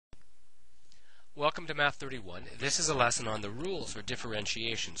Welcome to Math 31. This is a lesson on the rules for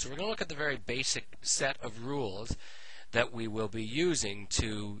differentiation. So we're going to look at the very basic set of rules that we will be using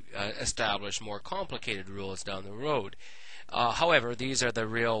to establish more complicated rules down the road. However, these are the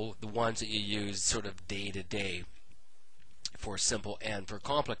ones that you use sort of day to day for simple and for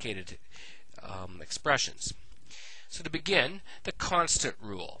complicated expressions. So to begin, the constant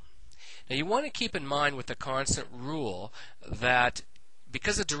rule. Now you want to keep in mind with the constant rule that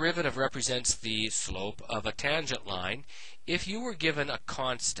because the derivative represents the slope of a tangent line, if you were given a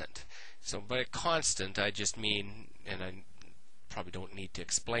constant, so by a constant I just mean, and I probably don't need to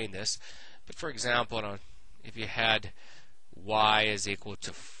explain this, but for example, if you had y is equal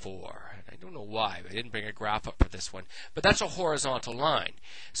to 4, I don't know why, I didn't bring a graph up for this one, but that's a horizontal line.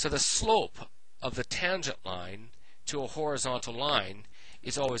 So the slope of the tangent line to a horizontal line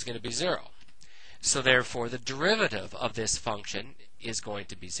is always going to be 0. So therefore the derivative of this function is going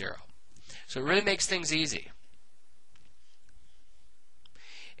to be 0. So it really makes things easy.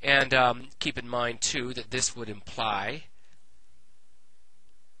 And keep in mind too that this would imply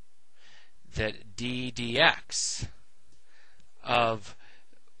that d dx of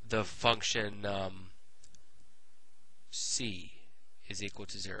the function c is equal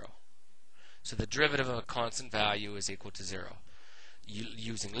to 0. So the derivative of a constant value is equal to 0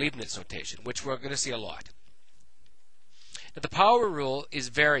 using Leibniz notation, which we're going to see a lot. Now, the power rule is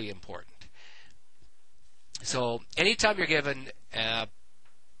very important. So anytime you're given a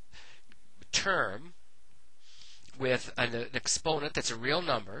term with an exponent that's a real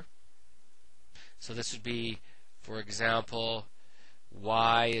number, so this would be, for example,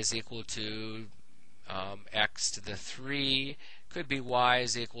 y is equal to x to the 3, could be y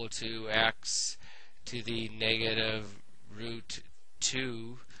is equal to x to the negative root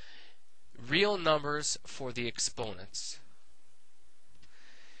 2, real numbers for the exponents.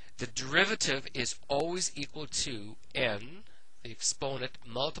 The derivative is always equal to n, the exponent,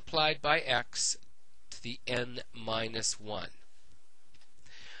 multiplied by x to the n minus 1.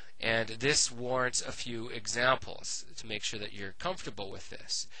 And this warrants a few examples to make sure that you're comfortable with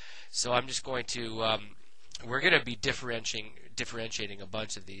this. So I'm just going to, we're going to be differentiating a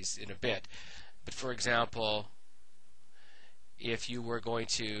bunch of these in a bit. But for example, if you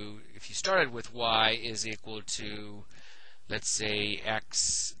started with y is equal to, let's say,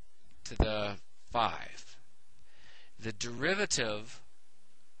 x to the 5, the derivative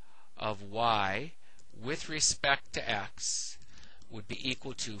of y with respect to x would be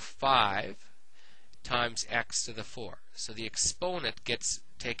equal to 5 times x to the 4. So the exponent gets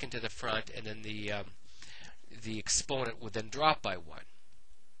taken to the front, and then the exponent would then drop by 1.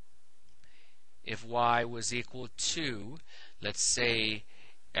 If y was equal to, let's say,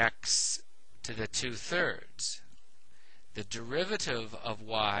 x to the 2/3, the derivative of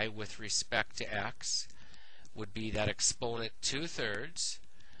y with respect to x would be that exponent 2/3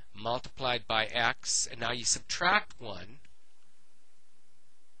 multiplied by x, and now you subtract 1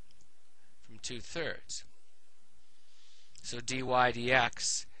 from 2/3. So dy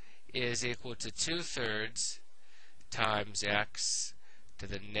dx is equal to 2/3 times x to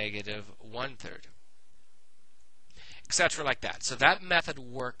the negative 1/3, etc. like that. So that method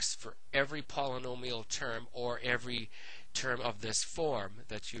works for every polynomial term or every term of this form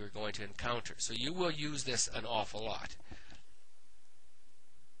that you are going to encounter. So you will use this an awful lot.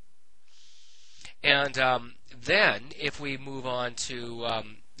 And then if we move on to,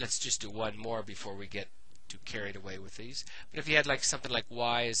 let's just do one more before we get too carried away with these. But if you had like something like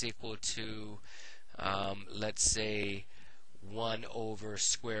y is equal to, let's say, 1 over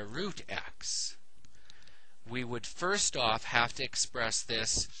square root x, we would first off have to express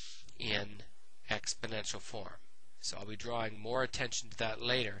this in exponential form. So I'll be drawing more attention to that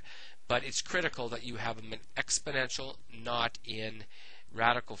later, but it's critical that you have them in exponential, not in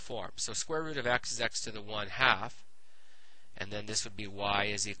radical form. So square root of x is x to the 1/2, and then this would be y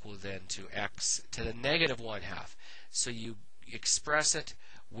is equal then to x to the negative 1/2. So you express it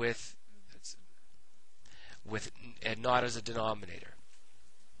with and not as a denominator,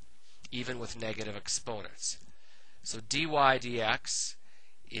 even with negative exponents. So dy dx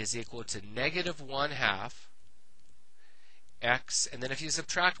is equal to negative 1/2 x, and then if you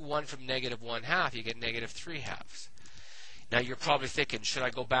subtract 1 from negative 1/2, you get negative 3/2. Now you're probably thinking, should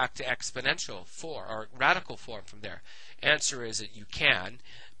I go back to exponential form or radical form from there? Answer is that you can,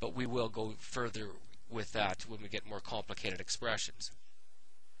 but we will go further with that when we get more complicated expressions.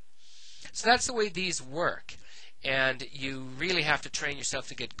 So that's the way these work, and you really have to train yourself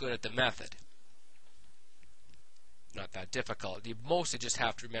to get good at the method. Not that difficult. You mostly just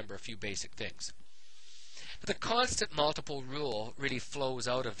have to remember a few basic things. But the constant multiple rule really flows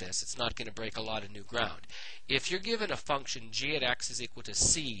out of this. It's not going to break a lot of new ground. If you're given a function g at x is equal to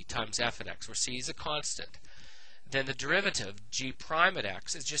c times f at x, where c is a constant, then the derivative g prime at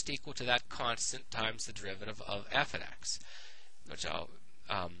x is just equal to that constant times the derivative of f at x, which I'll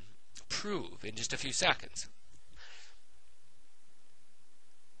prove in just a few seconds.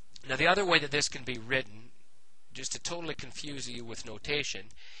 Now the other way that this can be written, just to totally confuse you with notation,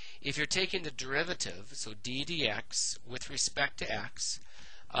 if you're taking the derivative, so d dx, with respect to x,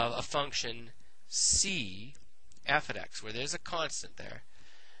 of a function c f at x, where there's a constant there,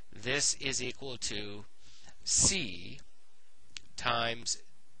 this is equal to c times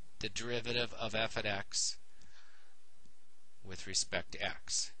the derivative of f at x with respect to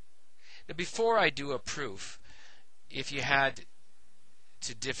x. Now before I do a proof, if you had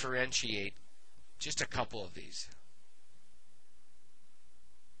to differentiate just a couple of these,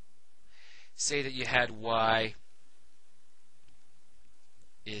 say that you had y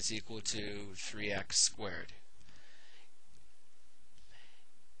is equal to 3x squared.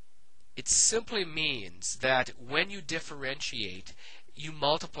 It simply means that when you differentiate, you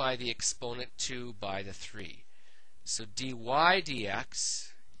multiply the exponent 2 by the 3. So dy dx,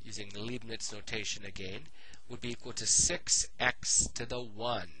 using the Leibniz notation again, would be equal to 6x to the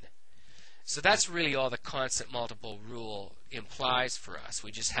 1. So that's really all the constant multiple rule implies for us.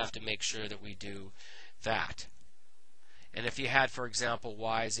 We just have to make sure that we do that. And if you had, for example,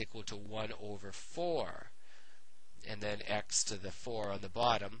 y is equal to 1 over 4, and then x to the 4 on the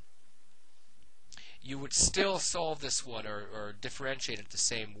bottom, you would still solve this one or differentiate it the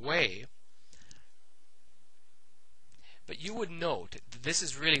same way. But you would note that this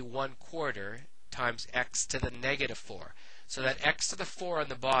is really 1/4 times x to the negative 4. So that x to the 4 on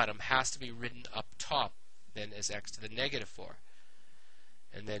the bottom has to be written up top then as x to the negative 4.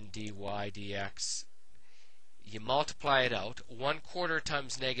 And then dy dx, you multiply it out. 1/4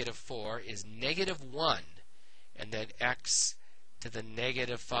 times negative 4 is negative 1, and then x to the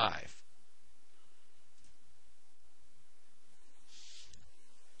negative 5.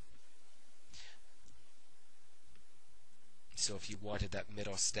 So if you wanted that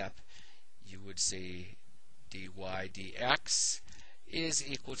middle step, you would say dy dx is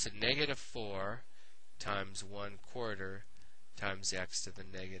equal to negative 4 times 1/4 times x to the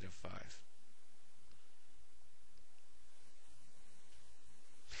negative 5.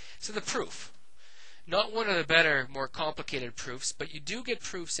 So the proof. Not one of the better, more complicated proofs, but you do get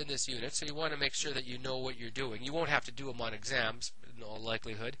proofs in this unit, so you want to make sure that you know what you're doing. You won't have to do them on exams, in all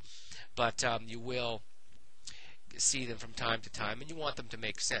likelihood, but you will see them from time to time, and you want them to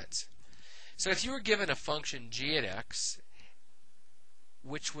make sense. So if you were given a function g at x,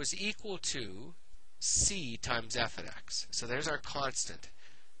 which was equal to c times f at x, so there's our constant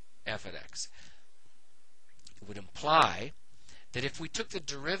f at x, it would imply that if we took the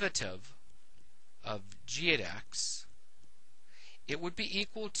derivative of g at x, it would be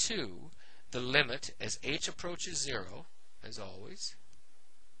equal to the limit as h approaches 0, as always,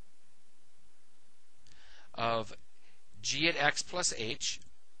 of g at x plus h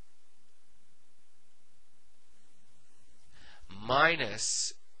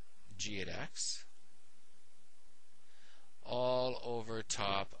minus g at x all over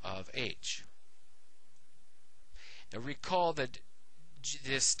top of h. Now recall that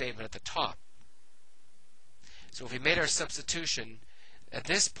this statement at the top. So if we made our substitution at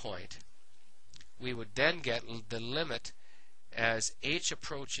this point, we would then get the limit as h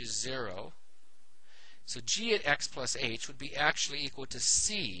approaches 0. So g at x plus h would be actually equal to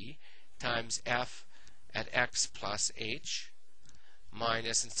c times f at x plus h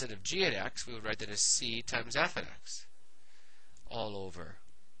minus, instead of g at x, we would write that as c times f at x all over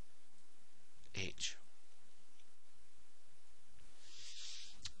h.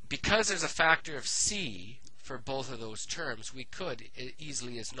 Because there's a factor of c for both of those terms, we could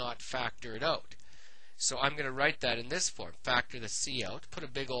easily as not factor it out. So I'm going to write that in this form. Factor the c out, put a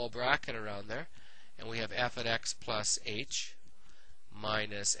big old bracket around there, and we have f at x plus h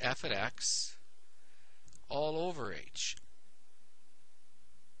minus f at x all over h.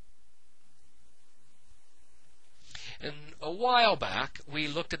 And a while back, we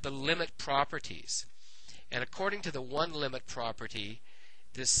looked at the limit properties. And according to the one limit property,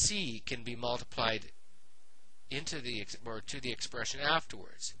 the c can be multiplied into the to the expression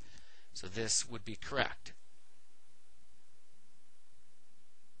afterwards. So this would be correct.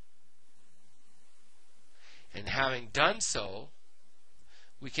 And having done so,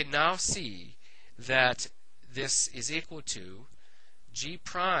 we can now see that this is equal to g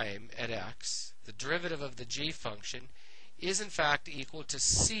prime at x, the derivative of the g function, is in fact equal to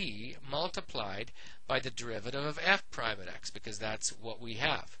c multiplied by the derivative of f prime at x, because that's what we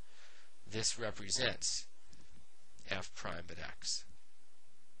have. This represents f prime at x.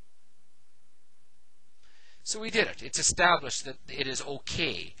 So we did it. It's established that it is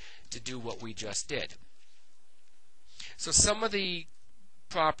okay to do what we just did. So some of the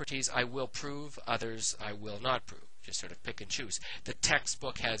properties I will prove, others I will not prove. Just sort of pick and choose. The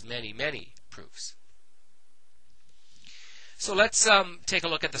textbook has many, many proofs. So let's take a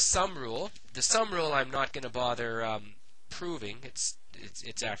look at the sum rule. The sum rule I'm not going to bother proving.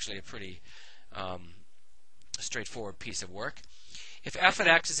 It's actually a pretty straightforward piece of work. If f at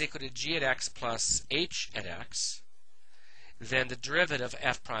x is equal to g at x plus h at x, then the derivative of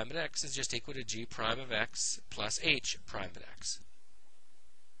f prime at x is just equal to g prime of x plus h prime at x.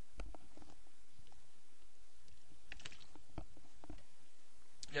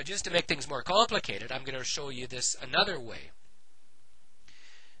 Now, just to make things more complicated, I'm going to show you this another way.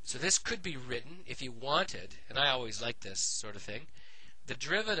 So this could be written, if you wanted, and I always like this sort of thing, the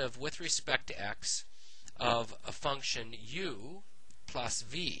derivative with respect to x of a function u plus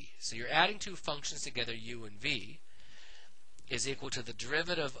v. So you're adding two functions together, u and v, is equal to the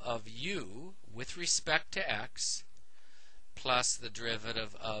derivative of u with respect to x plus the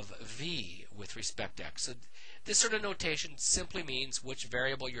derivative of v with respect to x. So this sort of notation simply means which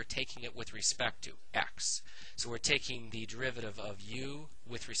variable you're taking it with respect to, x. So we're taking the derivative of u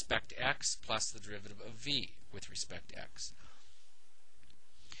with respect to x plus the derivative of v with respect to x.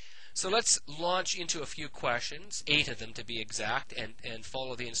 So let's launch into a few questions, 8 of them to be exact, and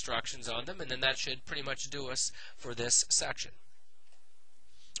follow the instructions on them, and then that should pretty much do us for this section.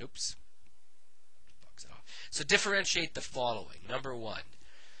 Oops. Box it off. So differentiate the following. Number 1.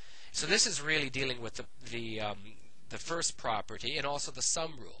 So this is really dealing with the first property and also the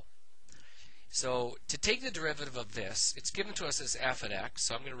sum rule. So to take the derivative of this, it's given to us as f at x,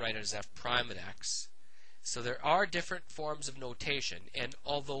 so I'm going to write it as f prime at x. So there are different forms of notation, and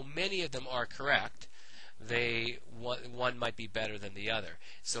although many of them are correct, one might be better than the other.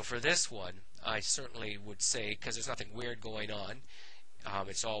 So for this one, I certainly would say, because there's nothing weird going on,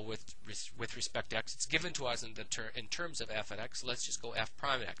 it's all with respect to x. It's given to us in terms of f at x. Let's just go f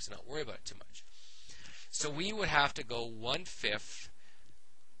prime at x and not worry about it too much. So we would have to go 1/5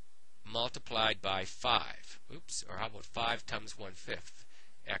 multiplied by 5. Oops, or how about 5 times 1/5?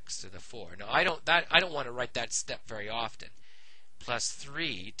 X to the 4. Now I don't want to write that step very often. Plus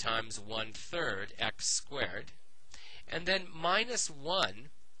 3 times 1/3 x squared, and then minus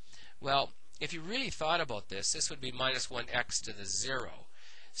 1. Well, if you really thought about this, this would be minus 1x to the 0.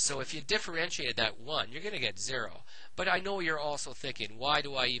 So if you differentiated that 1, you're going to get 0. But I know you're also thinking, why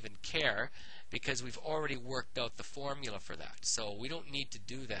do I even care? Because we've already worked out the formula for that. So we don't need to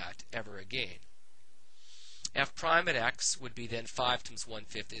do that ever again. F prime at x would be then 5 times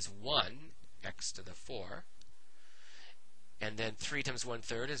 1/5 is 1, x to the 4. And then 3 times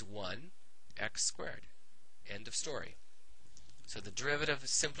 1/3 is 1, x squared. End of story. So the derivative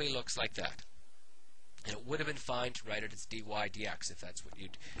simply looks like that. And it would have been fine to write it as dy dx if that's what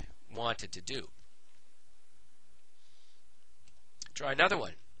you'd wanted to do. Try another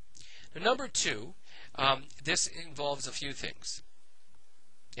one. Now, number 2, this involves a few things.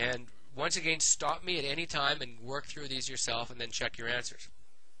 And once again, stop me at any time and work through these yourself and then check your answers.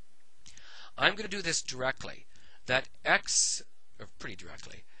 I'm going to do this directly. That x, or pretty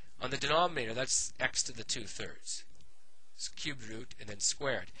directly, on the denominator, that's x to the 2/3. It's cubed root and then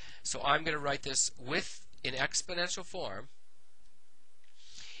squared. So I'm going to write this in exponential form,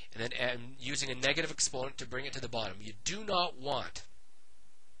 and then using a negative exponent to bring it to the bottom. You do not want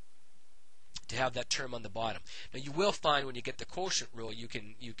to have that term on the bottom. Now you will find when you get the quotient rule, you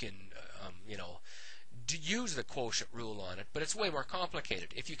can use the quotient rule on it, but it's way more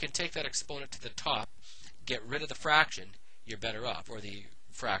complicated. If you can take that exponent to the top, get rid of the fraction, you're better off, or the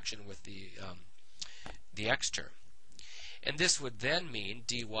fraction with the x term. And this would then mean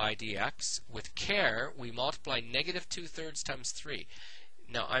dy dx. With care, we multiply negative 2/3 times 3.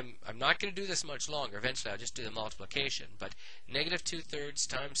 Now, I'm not going to do this much longer. Eventually, I'll just do the multiplication. But negative 2/3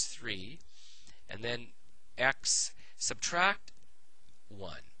 times 3, and then x subtract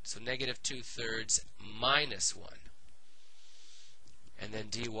 1. So negative 2/3 minus 1. And then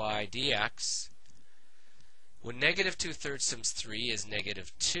dy dx. When negative 2/3 times 3 is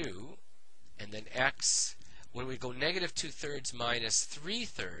negative 2, and then x, when we go negative 2/3 minus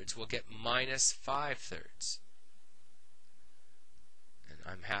 3/3, we'll get minus 5/3. And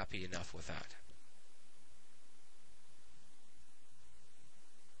I'm happy enough with that.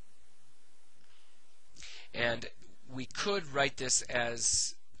 And we could write this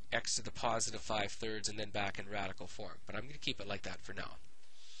as x to the positive 5/3 and then back in radical form. But I'm going to keep it like that for now.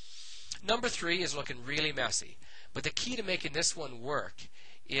 Number 3 is looking really messy. But the key to making this one work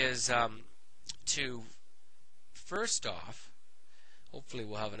is to, first off, hopefully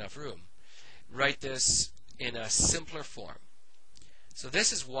we'll have enough room, write this in a simpler form. So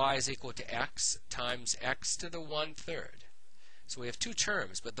this is y is equal to x times x to the 1/3. So we have two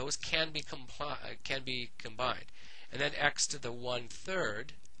terms, but those can be combined. And then x to the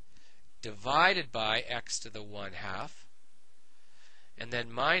 1/3 divided by x to the 1/2, and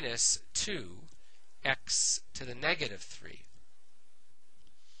then minus 2 x to the negative 3.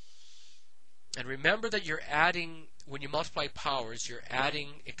 And remember that you're adding, when you multiply powers, you're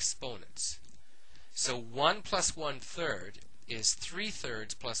adding exponents. So 1 plus 1/3 is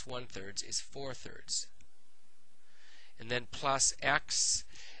 3/3 plus 1/3 is 4/3. And then plus x.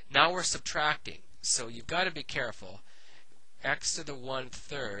 Now we're subtracting. So you've got to be careful. X to the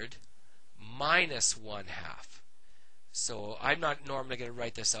 1/3 minus 1/2. So I'm not normally going to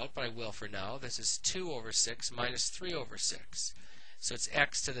write this out, but I will for now. This is 2 over 6 minus 3 over 6. So it's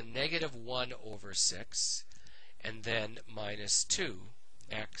x to the negative 1 over 6, and then minus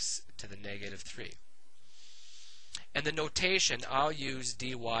 2x to the negative 3. And the notation, I'll use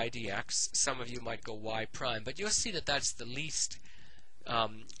dy dx. Some of you might go y prime, but you'll see that that's the least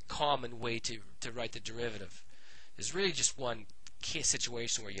common way to write the derivative. There's really just one key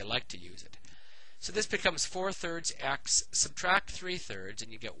situation where you like to use it. So this becomes 4/3 x, subtract 3/3,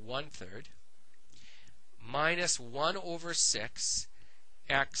 and you get 1/3, minus 1 over 6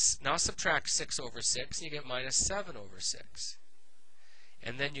 x. Now subtract 6 over 6, and you get minus 7 over 6.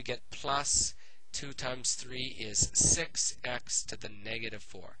 And then you get plus 2 times 3 is 6x to the negative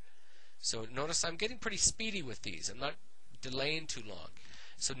 4. So notice I'm getting pretty speedy with these. I'm not delaying too long.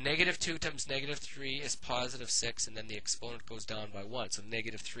 So negative 2 times negative 3 is positive 6, and then the exponent goes down by 1. So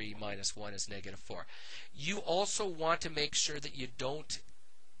negative 3 minus 1 is negative 4. You also want to make sure that you don't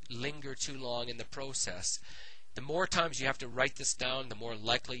linger too long in the process. The more times you have to write this down, the more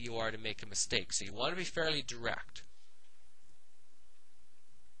likely you are to make a mistake. So you want to be fairly direct.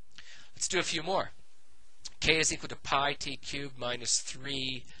 Let's do a few more. K is equal to pi t cubed minus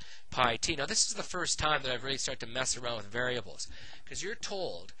 3 pi t. Now this is the first time that I've really started to mess around with variables, because you're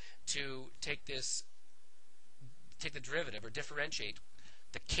told to take the derivative or differentiate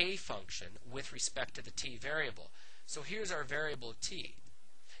the k function with respect to the t variable. So here's our variable t.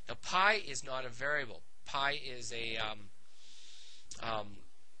 Now pi is not a variable. Pi is a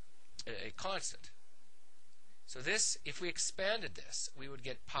constant. So this, if we expanded this, we would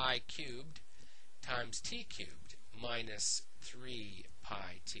get pi cubed times t cubed minus 3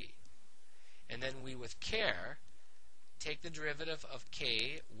 pi t. And then we, with care, take the derivative of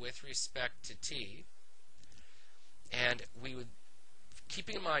k with respect to t, and we would,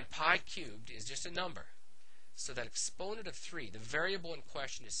 keeping in mind pi cubed is just a number, so that exponent of 3, the variable in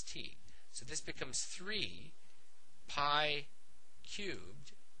question is t. So this becomes 3 pi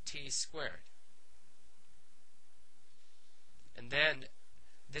cubed t squared. And then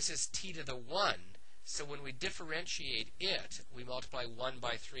this is t to the 1, so when we differentiate it, we multiply 1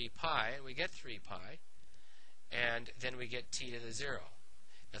 by 3 pi, and we get 3 pi, and then we get t to the 0.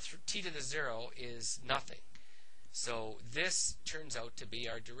 Now t to the 0 is nothing, so this turns out to be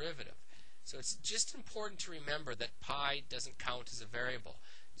our derivative. So it's just important to remember that pi doesn't count as a variable.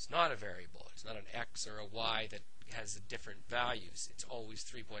 It's not a variable. It's not an x or a y that has different values. It's always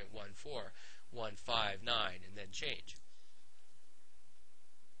 3.14159 and then change.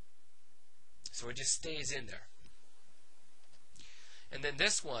 So it just stays in there. And then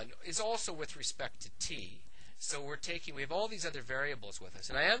this one is also with respect to t. So we have all these other variables with us.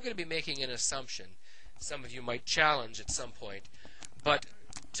 And I am going to be making an assumption. Some of you might challenge at some point. But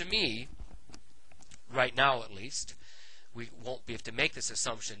to me, right now at least, we won't be able to make this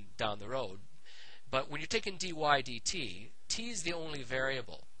assumption down the road. But when you're taking dy dt, t is the only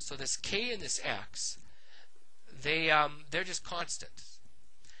variable. So this k and this x, they're just constant.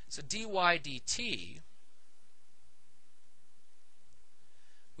 So dy dt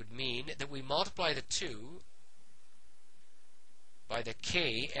would mean that we multiply the 2 by the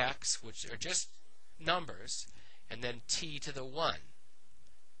kx, which are just numbers, and then t to the 1.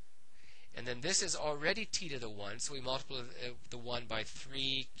 And then this is already t to the 1, so we multiply the 1 by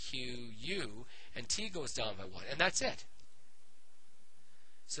 3qu, and t goes down by 1. And that's it.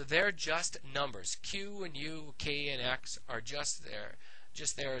 So they're just numbers. Q and u, k and x are just there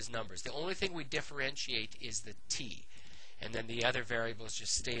as numbers. The only thing we differentiate is the t. And then the other variables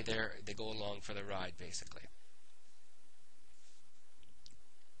just stay there. They go along for the ride, basically.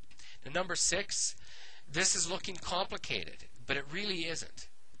 Now, number 6, this is looking complicated, but it really isn't.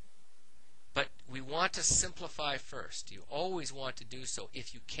 But we want to simplify first. You always want to do so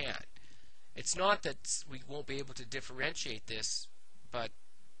if you can. It's not that we won't be able to differentiate this, but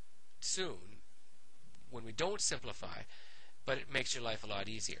soon, when we don't simplify, but it makes your life a lot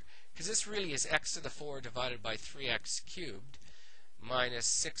easier. Because this really is x to the 4 divided by 3x cubed minus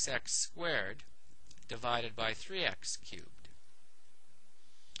 6x squared divided by 3x cubed.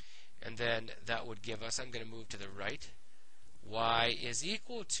 And then that would give us, I'm going to move to the right, y is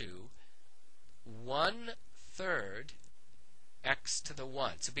equal to 1/3 x to the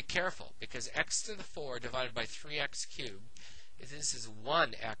 1. So be careful, because x to the 4 divided by 3x cubed, this is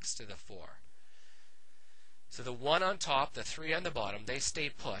 1x to the 4. So the 1 on top, the 3 on the bottom, they stay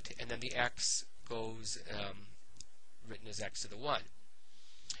put, and then the x goes written as x to the 1.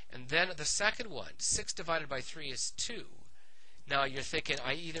 And then the second one, 6 divided by 3 is 2. Now you're thinking,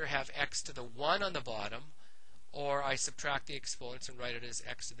 I either have x to the 1 on the bottom, or I subtract the exponents and write it as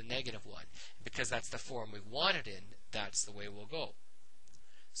x to the negative 1. Because that's the form we want it in, that's the way we'll go.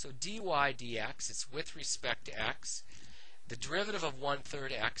 So dy dx, it's with respect to x. The derivative of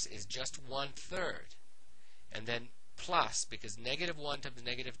 1/3 x is just 1/3. And then plus, because negative 1 times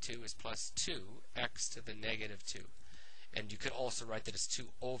negative 2 is plus 2x to the negative 2. And you could also write that as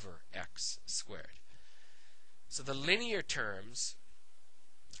 2 over x squared. So the linear terms,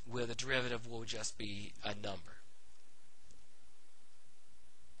 where the derivative will just be a number.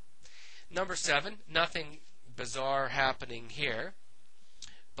 Number 7, nothing bizarre happening here,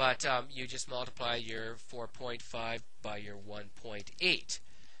 but you just multiply your 4.5 by your 1.8.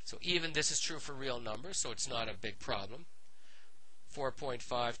 So even this is true for real numbers, so it's not a big problem.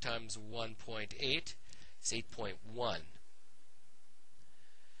 4.5 times 1.8 is 8.1.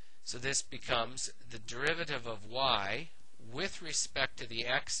 So this becomes the derivative of y with respect to the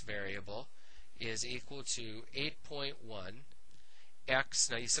x variable is equal to 8.1 x.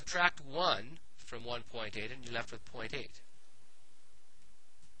 Now you subtract 1 from 1.8 and you're left with 0.8.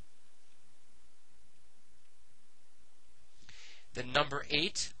 The number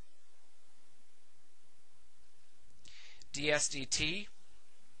 8, ds dt,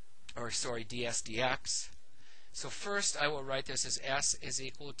 or sorry, ds dx. So first I will write this as s is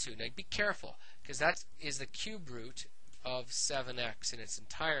equal to, now be careful, because that is the cube root of 7x in its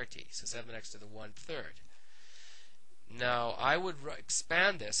entirety, so 7x to the 1/3. Now I would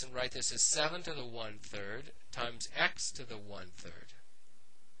expand this and write this as 7 to the 1/3 times x to the 1/3.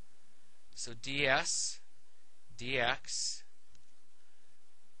 So ds dx.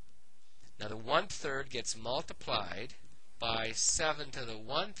 Now the 1/3 gets multiplied by 7 to the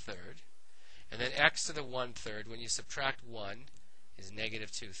 1/3, and then x to the 1/3, when you subtract 1, is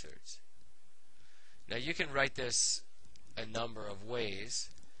negative 2/3. Now you can write this a number of ways.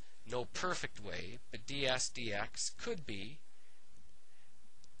 No perfect way, but ds dx could be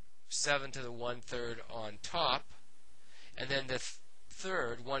 7 to the 1/3 on top, and then the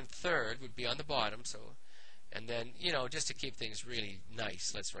third, 1/3 would be on the bottom, so, and then, you know, just to keep things really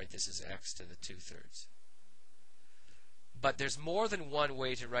nice, let's write this as x to the 2/3. But there's more than one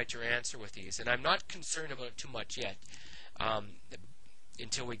way to write your answer with these, and I'm not concerned about it too much yet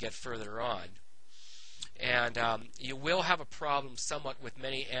until we get further on. And you will have a problem somewhat with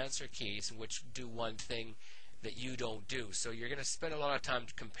many answer keys which do one thing that you don't do. So you're going to spend a lot of time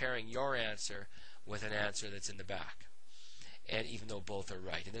comparing your answer with an answer that's in the back, and even though both are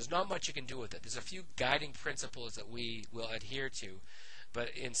right. And there's not much you can do with it. There's a few guiding principles that we will adhere to, but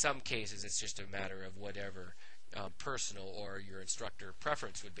in some cases it's just a matter of whatever personal or your instructor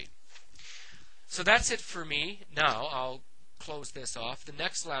preference would be. So that's it for me. Now I'll close this off. The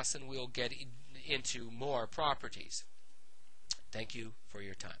next lesson we'll get into more properties. Thank you for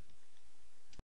your time.